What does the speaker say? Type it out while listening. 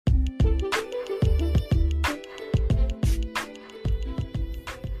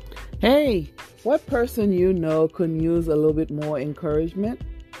Hey, what person you know could use a little bit more encouragement?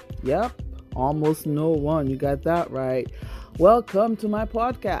 Yep, almost no one. You got that right. Welcome to my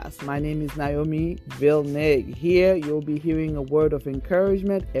podcast. My name is Naomi Villeneuve. Here you'll be hearing a word of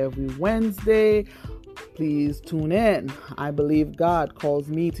encouragement every Wednesday. Please tune in. I believe God calls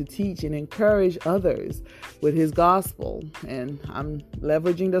me to teach and encourage others with His gospel, and I'm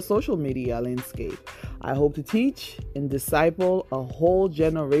leveraging the social media landscape. I hope to teach and disciple a whole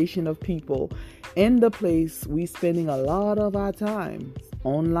generation of people in the place we spending a lot of our time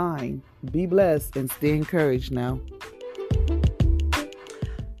online. Be blessed and stay encouraged now.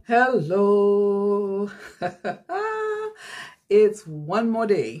 Hello. It's one more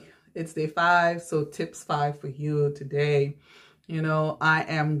day. It's day 5, so tips 5 for you today. I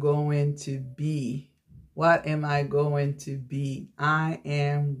am going to be. What am I going to be? I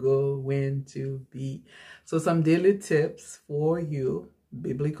am going to be. So some daily tips for you,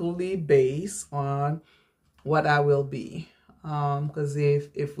 biblically based on what I will be. Because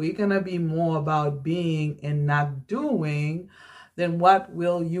if we're going to be more about being and not doing, then what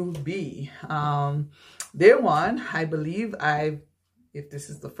will you be? Day 1, I believe if this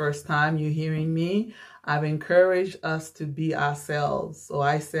is the first time you're hearing me, I've encouraged us to be ourselves. So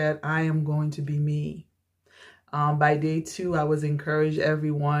I said, I am going to be me. By day 2, I was encouraged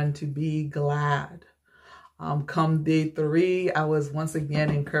everyone to be glad. Come day 3, I was once again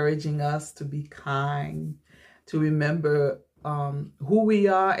encouraging us to be kind, to remember who we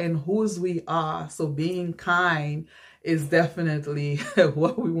are and whose we are. So being kind is definitely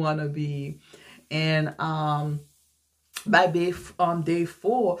what we want to be. And by day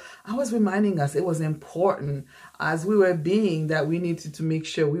 4, I was reminding us it was important as we were being that we needed to make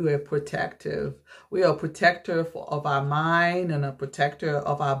sure we were protective. We are a protector of our mind and a protector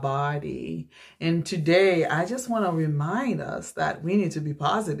of our body. And today, I just want to remind us that we need to be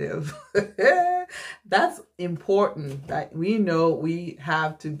positive. That's important, that we know we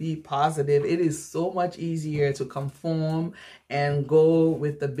have to be positive. It is so much easier to conform and go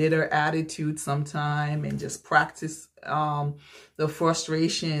with the bitter attitude sometime and just practice the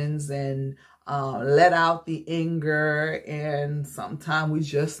frustrations and let out the anger, and sometimes we're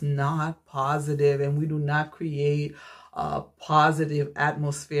just not positive and we do not create a positive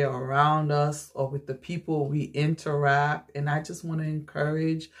atmosphere around us or with the people we interact. And I just want to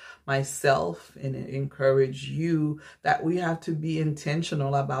encourage myself and encourage you that we have to be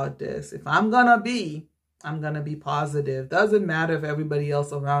intentional about this. If I'm going to be positive. Doesn't matter if everybody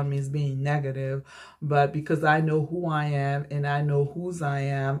else around me is being negative, but because I know who I am and I know whose I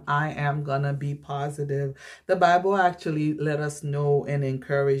am gonna be positive. The Bible actually let us know and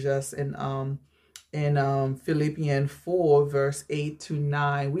encourage us in Philippians 4 verse 8 to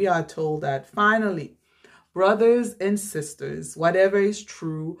 9. We are told that finally, brothers and sisters, whatever is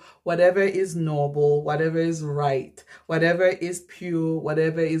true, whatever is noble, whatever is right, whatever is pure,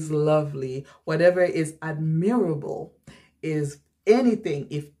 whatever is lovely, whatever is admirable, if anything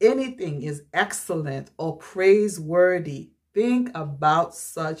is excellent or praiseworthy, think about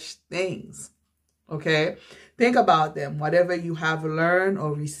such things. Okay? Think about them. Whatever you have learned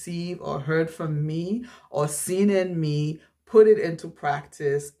or received or heard from me or seen in me, put it into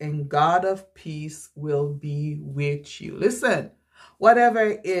practice, and God of peace will be with you. Listen,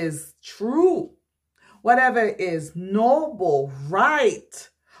 whatever is true, whatever is noble, right,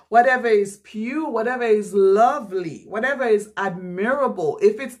 whatever is pure, whatever is lovely, whatever is admirable,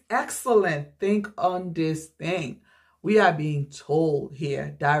 if it's excellent, think on this thing. We are being told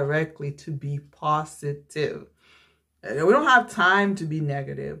here directly to be positive. We don't have time to be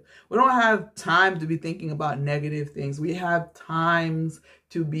negative. We don't have time to be thinking about negative things. We have times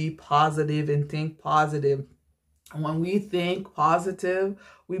to be positive and think positive. When we think positive,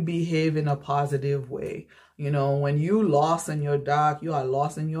 we behave in a positive way. When you lost in your dark, you are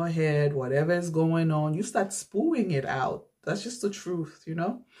lost in your head, whatever is going on, you start spewing it out. That's just the truth,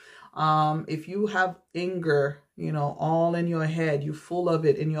 If you have anger, all in your head, you're full of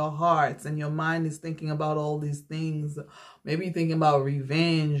it in your hearts, and your mind is thinking about all these things, maybe thinking about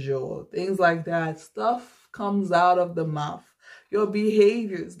revenge or things like that. Stuff comes out of the mouth. Your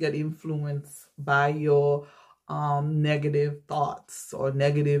behaviors get influenced by your negative thoughts or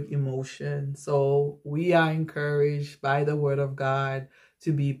negative emotions. So we are encouraged by the word of God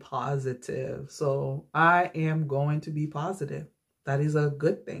to be positive. So I am going to be positive. That is a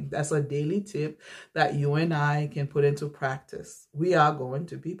good thing. That's a daily tip that you and I can put into practice. We are going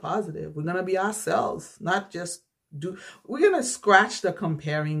to be positive. We're going to be ourselves, not just we're going to scratch the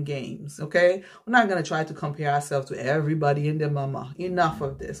comparing games, okay? We're not going to try to compare ourselves to everybody in the mama. Enough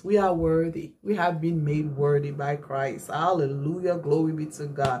of this. We are worthy. We have been made worthy by Christ. Hallelujah. Glory be to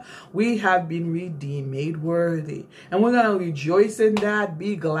God. We have been redeemed, made worthy. And we're going to rejoice in that.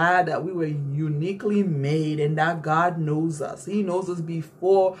 Be glad that we were uniquely made and that God knows us. He knows us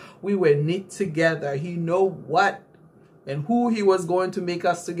before we were knit together. He knows what and who he was going to make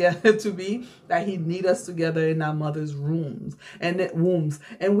us together to be, that he'd need us together in our mother's wombs. And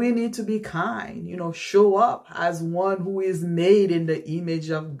we need to be kind, show up as one who is made in the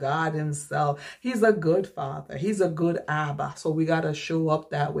image of God himself. He's a good father. He's a good Abba. So we got to show up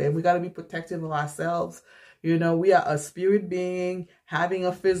that way. And we got to be protective of ourselves. We are a spirit being having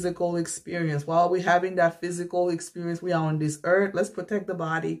a physical experience. While we're having that physical experience, we are on this earth. Let's protect the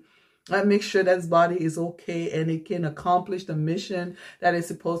body. Let's make sure that this body is okay and it can accomplish the mission that it's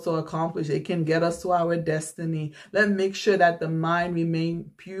supposed to accomplish. It can get us to our destiny. Let's make sure that the mind remains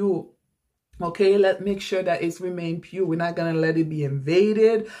pure. Okay, let's make sure that it's remained pure. We're not going to let it be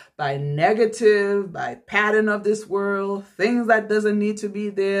invaded by negative, by pattern of this world, things that doesn't need to be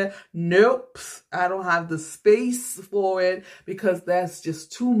there. Nope, I don't have the space for it because that's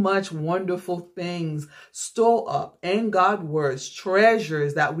just too much wonderful things stored up in God's words,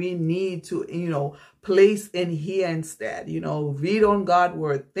 treasures that we need to, place in here instead. Read on God's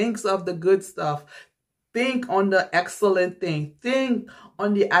word, thinks of the good stuff. Think on the excellent thing. Think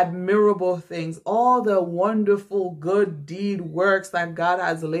on the admirable things, all the wonderful good deed works that God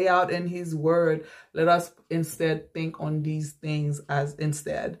has laid out in his word. Let us instead think on these things as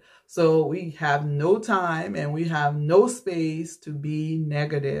instead. So we have no time and we have no space to be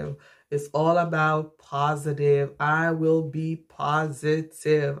negative. It's all about positive. I will be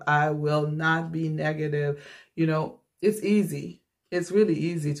positive. I will not be negative. It's easy. It's really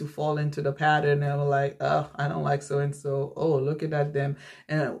easy to fall into the pattern and like, oh, I don't like so-and-so. Oh, look at them.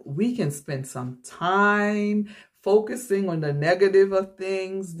 And we can spend some time focusing on the negative of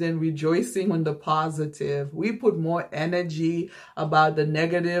things than rejoicing on the positive. We put more energy about the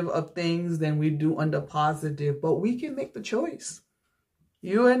negative of things than we do on the positive, but we can make the choice.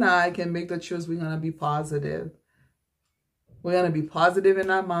 You and I can make the choice. We're going to be positive. We're going to be positive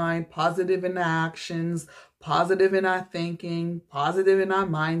in our mind, positive in our actions, positive in our thinking, positive in our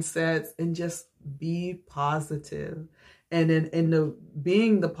mindsets, and just be positive. And in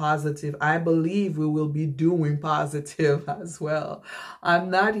being the positive, I believe we will be doing positive as well. I'm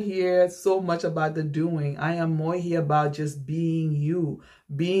not here so much about the doing. I am more here about just being you,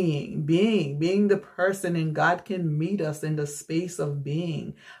 being the person, and God can meet us in the space of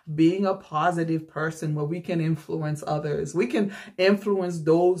being a positive person where we can influence others. We can influence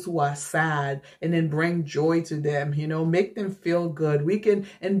those who are sad and then bring joy to them, make them feel good.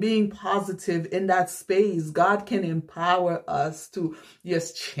 And being positive in that space, God can empower us to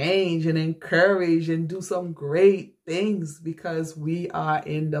just change and encourage and do some great things because we are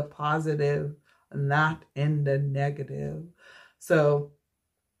in the positive, not in the negative. So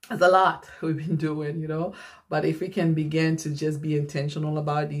it's a lot we've been doing, but if we can begin to just be intentional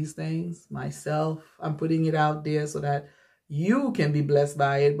about these things, myself, I'm putting it out there so that you can be blessed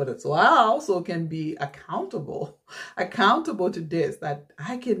by it, but so I also can be accountable to this, that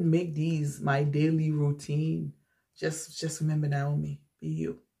I can make these my daily routine. Just remember, Naomi, be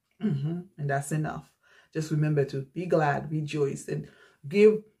you. And that's enough. Just remember to be glad, rejoice, and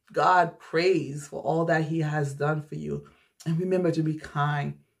give God praise for all that he has done for you. And remember to be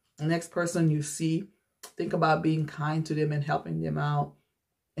kind. The next person you see, think about being kind to them and helping them out.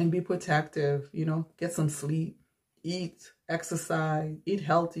 And be protective, get some sleep, eat, exercise, eat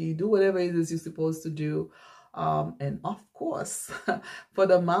healthy, do whatever it is you're supposed to do. And of course, for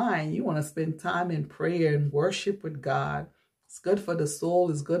the mind, you want to spend time in prayer and worship with God. It's good for the soul.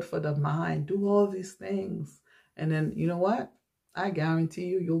 It's good for the mind. Do all these things. And then, you know what? I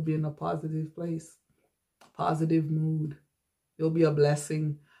guarantee you'll be in a positive place, positive mood. You'll be a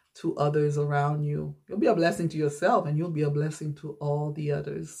blessing to others around you. You'll be a blessing to yourself, and you'll be a blessing to all the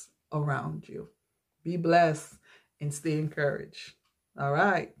others around you. Be blessed and stay encouraged. All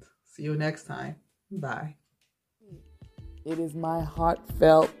right. See you next time. Bye. It is my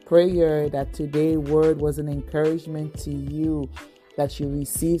heartfelt prayer that today's word was an encouragement to you, that you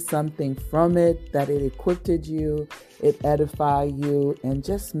received something from it, that it equipped you, it edified you, and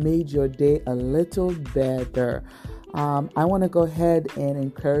just made your day a little better. I want to go ahead and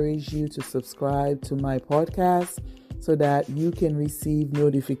encourage you to subscribe to my podcast so that you can receive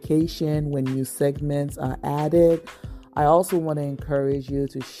notification when new segments are added. I also want to encourage you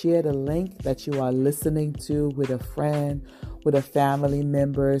to share the link that you are listening to with a friend, with a family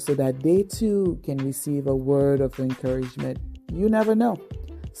member, so that they too can receive a word of encouragement. You never know.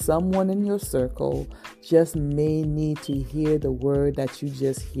 Someone in your circle just may need to hear the word that you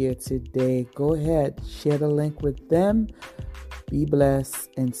just hear today. Go ahead, share the link with them. Be blessed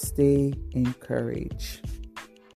and stay encouraged.